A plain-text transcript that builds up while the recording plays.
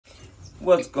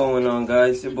What's going on,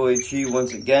 guys? Your boy Chi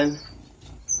once again,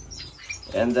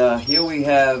 and here we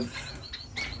have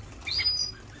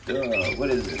what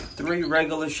is it? 3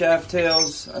 regular shaft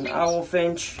tails, an owl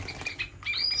finch,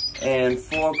 and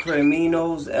 4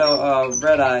 creminos,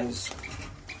 red eyes,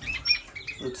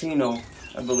 Latino,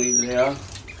 I believe they are.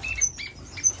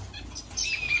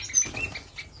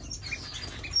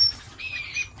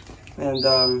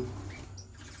 And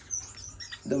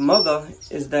the mother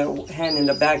is that hen in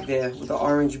the back there with the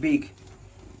orange beak.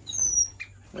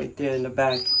 Right there in the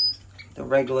back. The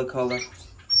regular color.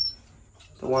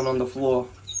 The one on the floor.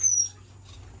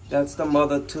 That's the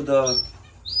mother to the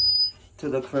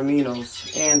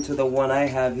creminos and to the one I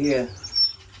have here.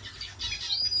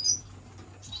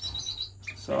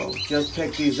 So just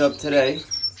picked these up today.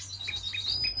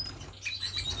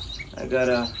 I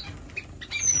gotta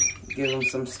give them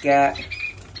some scat.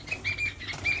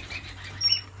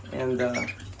 And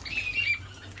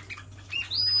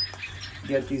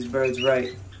get these birds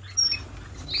right.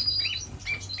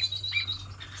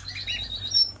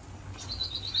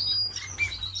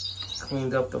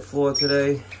 Cleaned up the floor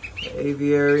today, the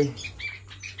aviary.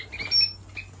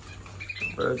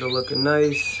 The birds are looking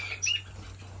nice.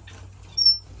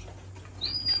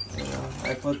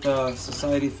 I put the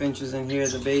society finches in here,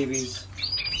 the babies.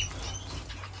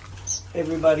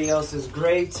 Everybody else is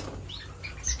great.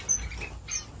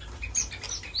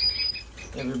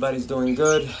 Everybody's doing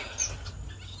good.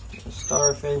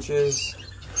 Star finches.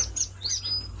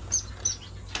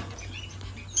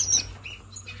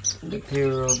 The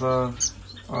pair of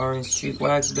orange cheek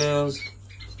wax bills.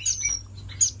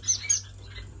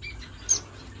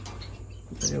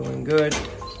 They're doing good.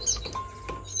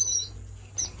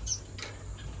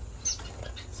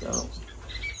 So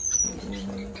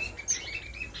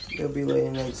they'll be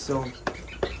laying eggs soon.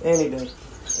 Any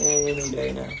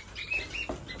day now.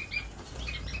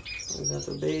 We got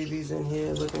the babies in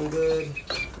here looking good.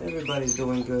 Everybody's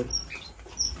doing good.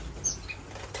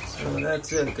 So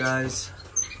that's it, guys.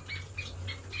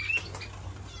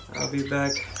 I'll be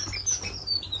back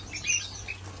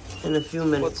in a few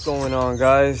minutes. What's going on,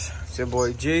 guys? It's your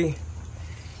boy G,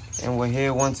 and we're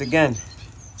here once again.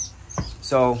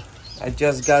 So I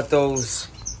just got those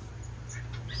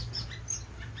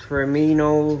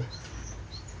cremino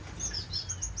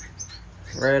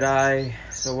red eye.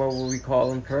 So what would we call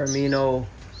them? Cremino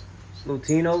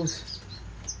Latinos.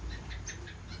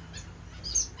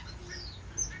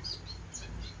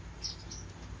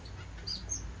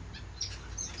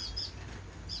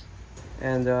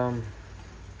 And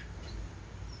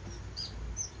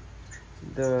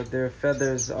their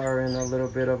feathers are in a little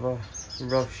bit of a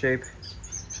rough shape.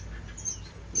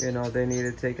 You know, they need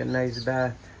to take a nice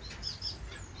bath.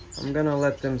 I'm gonna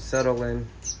let them settle in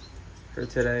for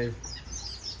today.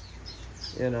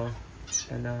 You know,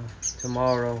 and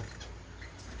tomorrow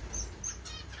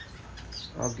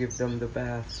I'll give them the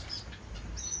bath.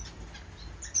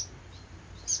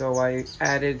 So I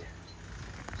added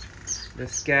the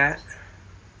scat.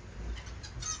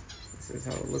 This is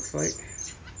how it looks like.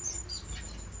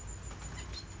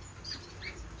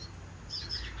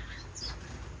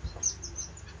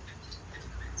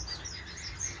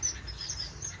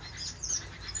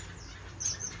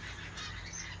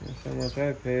 That's how much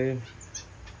I paid.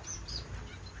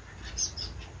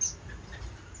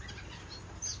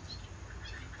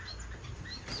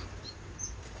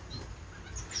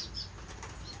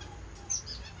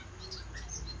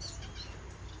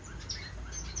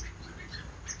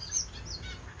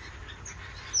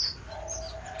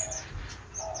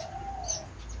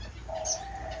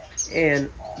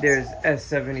 And there's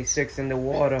S76 in the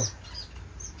water.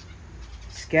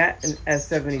 Scat and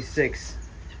S76,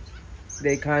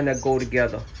 they kind of go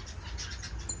together.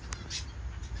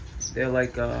 They're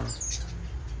like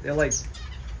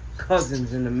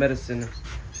cousins in the medicine,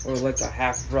 or like a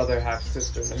half brother, half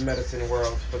sister in the medicine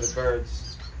world for the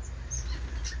birds.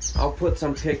 I'll put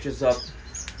some pictures up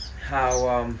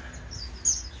how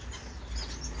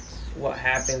what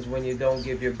happens when you don't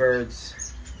give your birds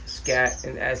scat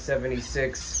and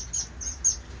S76,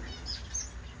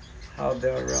 how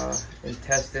their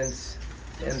intestines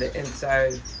and the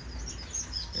inside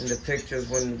in the pictures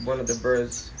when one of the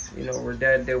birds, you know, were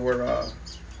dead. They were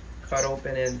cut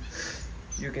open, and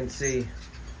you can see.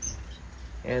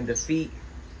 And the feet,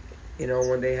 you know,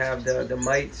 when they have the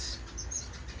mites,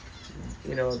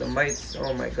 you know, the mites,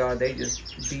 oh my God, they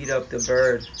just beat up the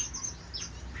bird.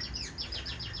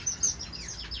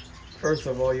 First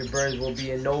of all, your birds will be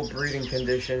in no breeding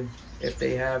condition if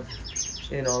they have,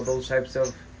 you know, those type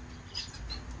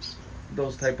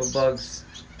of bugs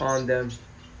on them.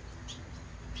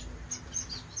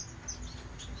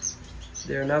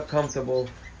 They're not comfortable.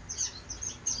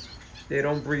 They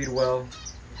don't breed well.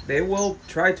 They will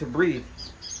try to breed,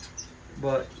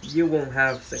 but you won't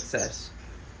have success.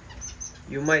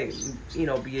 You might, you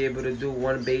know, be able to do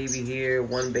one baby here,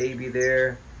 one baby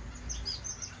there,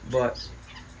 but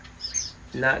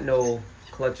not no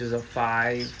clutches of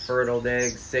 5 fertile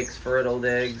eggs, 6 fertile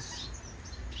eggs.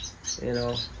 You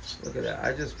know, look at that.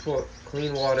 I just put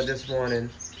clean water this morning,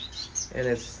 and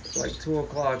it's like 2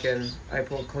 o'clock, and I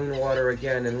put clean water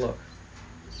again, and look.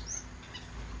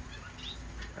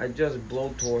 I just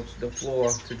blowtorched the floor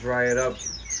to dry it up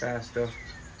faster.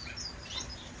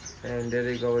 And there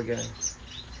they go again.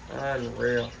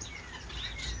 Unreal.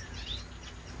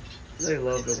 They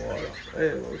love the water.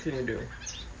 Hey, what can you do?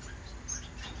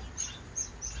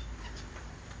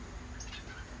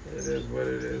 It is what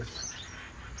it is.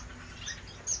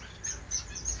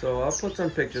 So I'll put some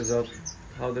pictures up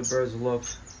how the birds look.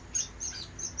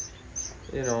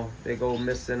 You know, they go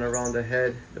missing around the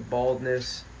head, the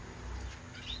baldness.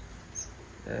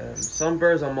 Some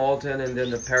birds are molting, and then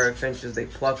the parrot finches, they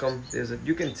pluck them.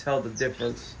 You can tell the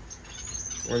difference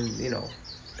when, you know,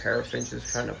 parrot finches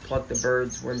trying to pluck the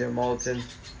birds when they're molting.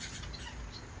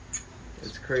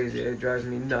 It's crazy. It drives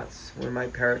me nuts when my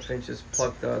parrot finches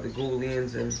pluck the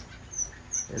Gouldians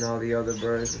and all the other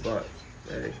birds. But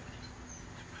hey,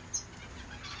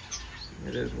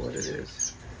 it is what it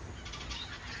is.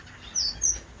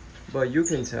 But you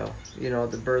can tell, you know,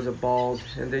 the birds are bald,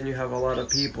 and then you have a lot of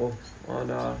people on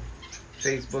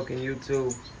Facebook and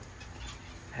YouTube.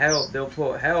 Help, they'll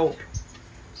put help.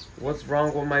 What's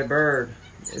wrong with my bird?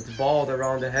 It's bald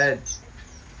around the head.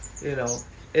 You know,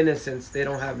 innocents, they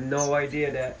don't have no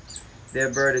idea that their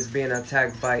bird is being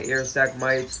attacked by ear sac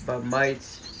mites, by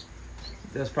mites.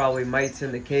 There's probably mites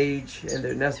in the cage, in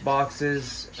their nest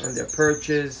boxes, on their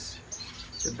perches.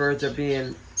 The birds are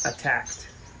being attacked.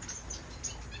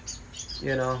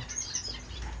 You know,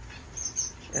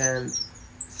 and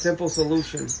simple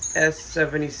solution,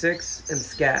 S76 and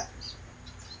scat,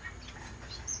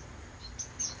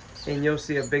 and you'll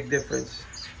see a big difference.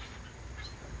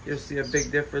 You'll see a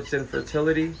big difference in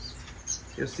fertility.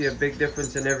 You'll see a big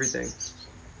difference in everything.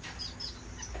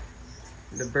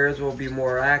 The birds will be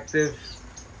more active.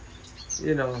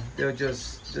 You know, they'll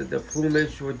just, the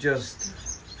plumage will just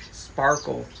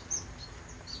sparkle,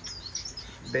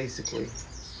 basically.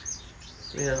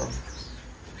 You know,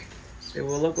 it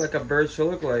will look like a bird should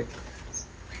look like,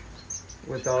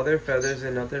 with all their feathers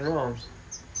and nothing wrong.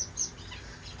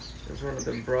 There's one of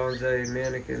the bronze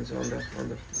mannequins on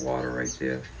the water right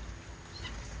there.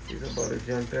 He's about to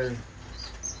jump in.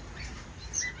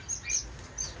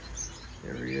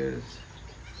 There he is.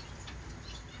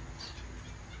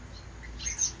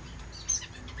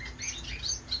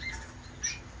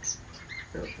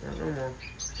 Nope, not no more.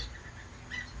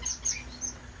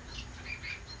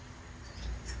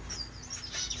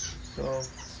 So,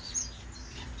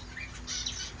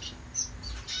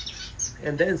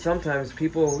 and then sometimes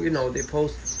people, you know, they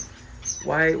post,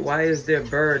 why is their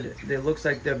bird, it looks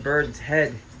like their bird's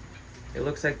head, it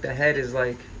looks like the head is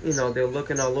like, you know, they're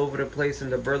looking all over the place,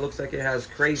 and the bird looks like it has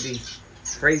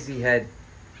crazy head,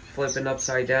 flipping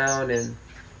upside down and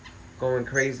going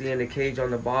crazy in the cage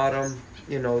on the bottom,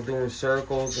 you know, doing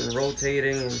circles and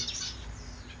rotating, and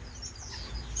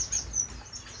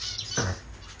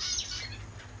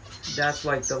that's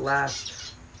like the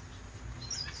last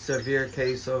severe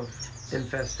case of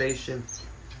infestation.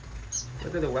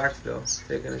 Look at the waxbill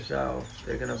taking a shower,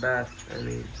 taking a bath. I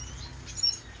mean,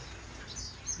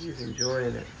 he's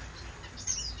enjoying it.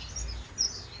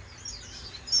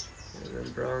 And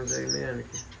then bronze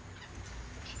mannequin.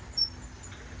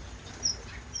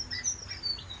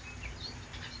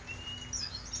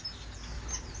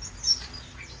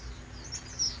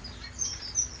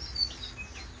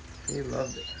 He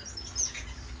loved it.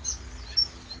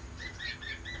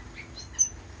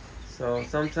 So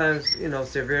sometimes, you know,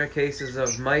 severe cases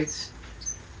of mites,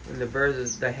 when the bird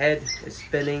is, the head is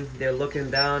spinning, they're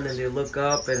looking down and they look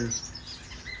up, and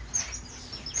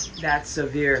that's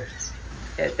severe.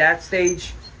 At that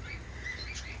stage,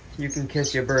 you can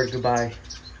kiss your bird goodbye.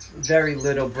 Very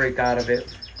little break out of it.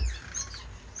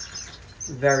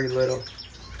 Very little.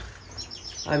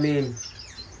 I mean,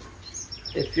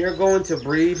 if you're going to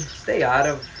breed, stay out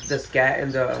of the scat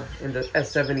in the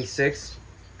S76.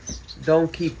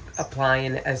 Don't keep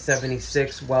applying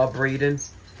S76 while breeding.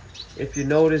 If you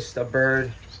notice the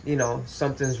bird, you know,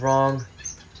 something's wrong,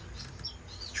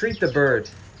 treat the bird.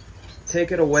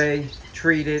 Take it away,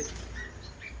 treat it,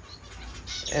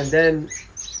 and then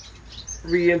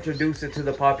reintroduce it to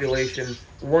the population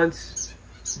once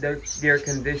their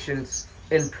conditions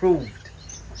improved.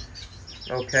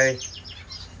 Okay?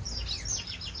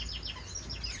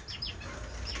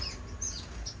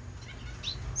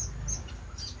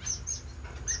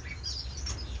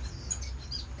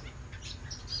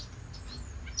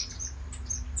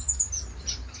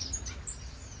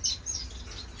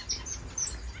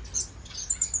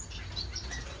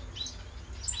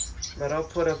 But I'll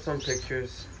put up some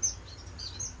pictures,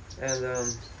 and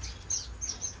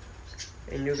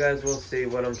you guys will see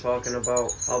what I'm talking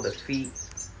about. How the feet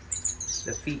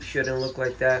shouldn't look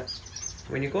like that.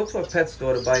 When you go to a pet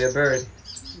store to buy a bird,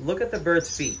 look at the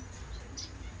bird's feet.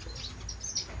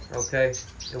 Okay,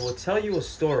 it will tell you a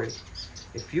story.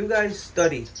 If you guys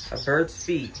study a bird's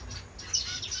feet,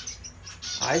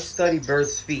 I study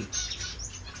birds' feet.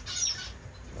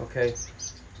 Okay,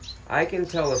 I can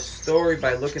tell a story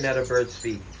by looking at a bird's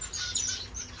feet.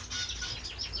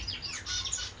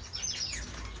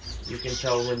 You can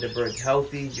tell when the bird's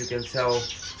healthy. You can tell,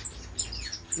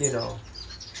 you know,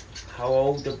 how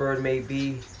old the bird may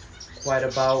be, quite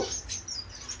about.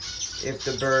 If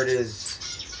the bird is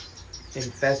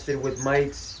infested with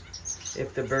mites,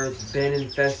 if the bird's been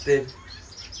infested,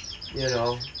 you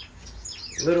know,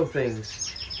 little things.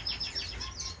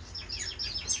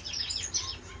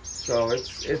 So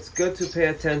it's good to pay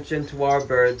attention to our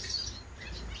birds,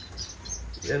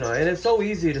 you know, and it's so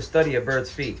easy to study a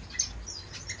bird's feet.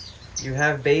 You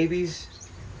have babies,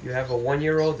 you have a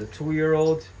 1-year-old, a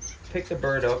 2-year-old, pick the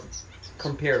bird up,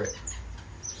 compare it.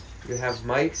 You have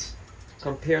mites,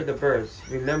 compare the birds.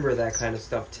 Remember that kind of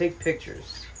stuff. Take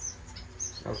pictures,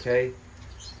 okay?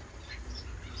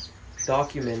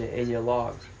 Document it in your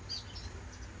log.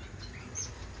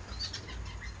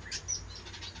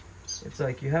 It's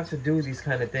like you have to do these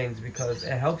kind of things because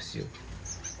it helps you.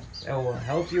 It will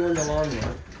help you in the long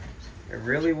run. It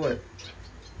really would.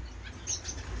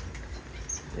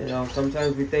 You know,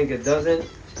 sometimes we think it doesn't,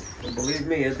 but believe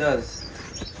me, it does.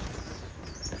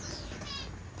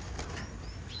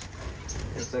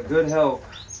 It's a good help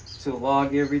to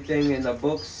log everything in the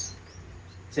books,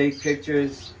 take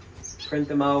pictures, print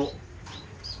them out,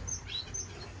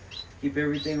 keep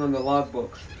everything on the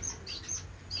logbook.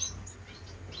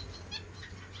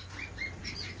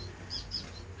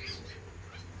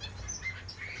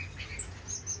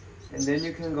 And then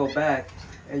you can go back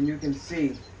and you can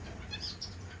see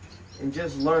and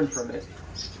just learn from it.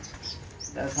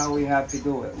 That's how we have to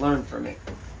do it, learn from it.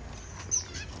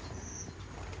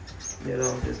 You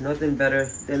know, there's nothing better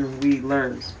than we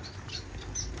learn.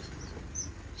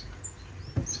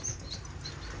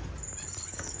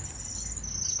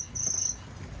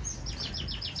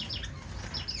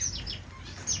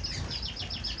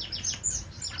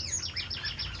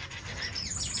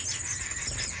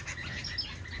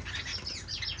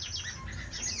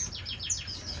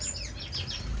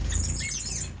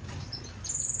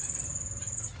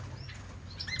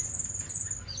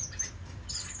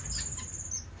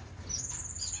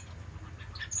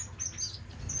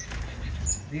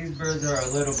 These birds are a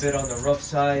little bit on the rough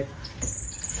side,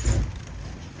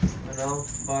 you know,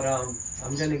 but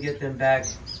I'm gonna get them back.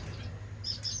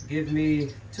 Give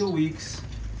me 2 weeks,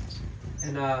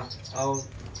 and I'll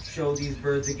show these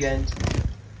birds again,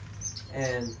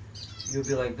 and you'll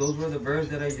be like, those were the birds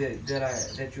that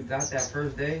that you got that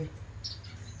first day.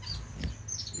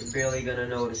 You're barely gonna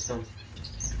notice them.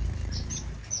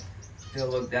 They'll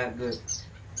look that good.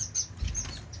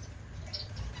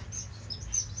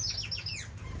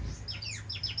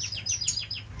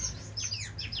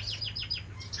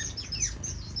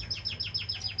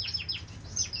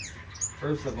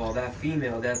 First of all, that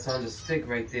female that's on the stick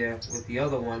right there with the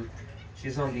other one,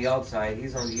 she's on the outside,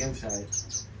 he's on the inside.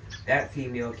 That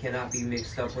female cannot be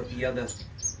mixed up with the other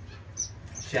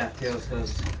shaft-tails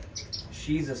because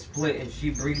she's a split and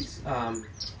she breeds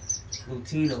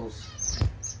Lutinos.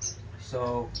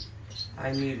 So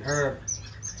I need her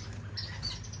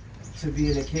to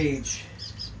be in a cage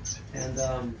and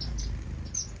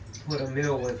put a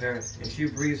male with her, and she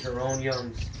breeds her own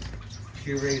youngs.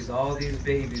 She raised all these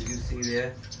babies you see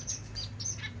there.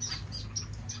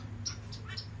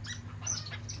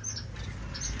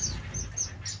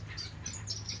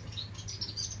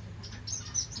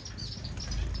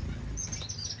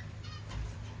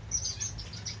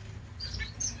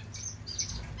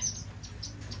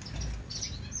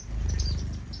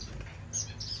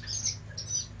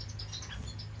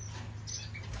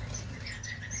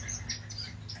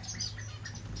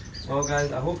 Well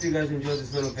guys, I hope you guys enjoyed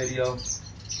this little video,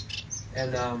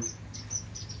 and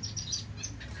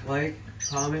like,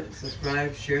 comment,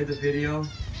 subscribe, share the video.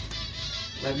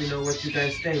 Let me know what you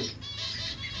guys think,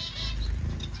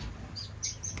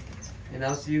 and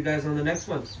I'll see you guys on the next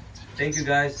one. Thank you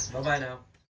guys. Bye bye now.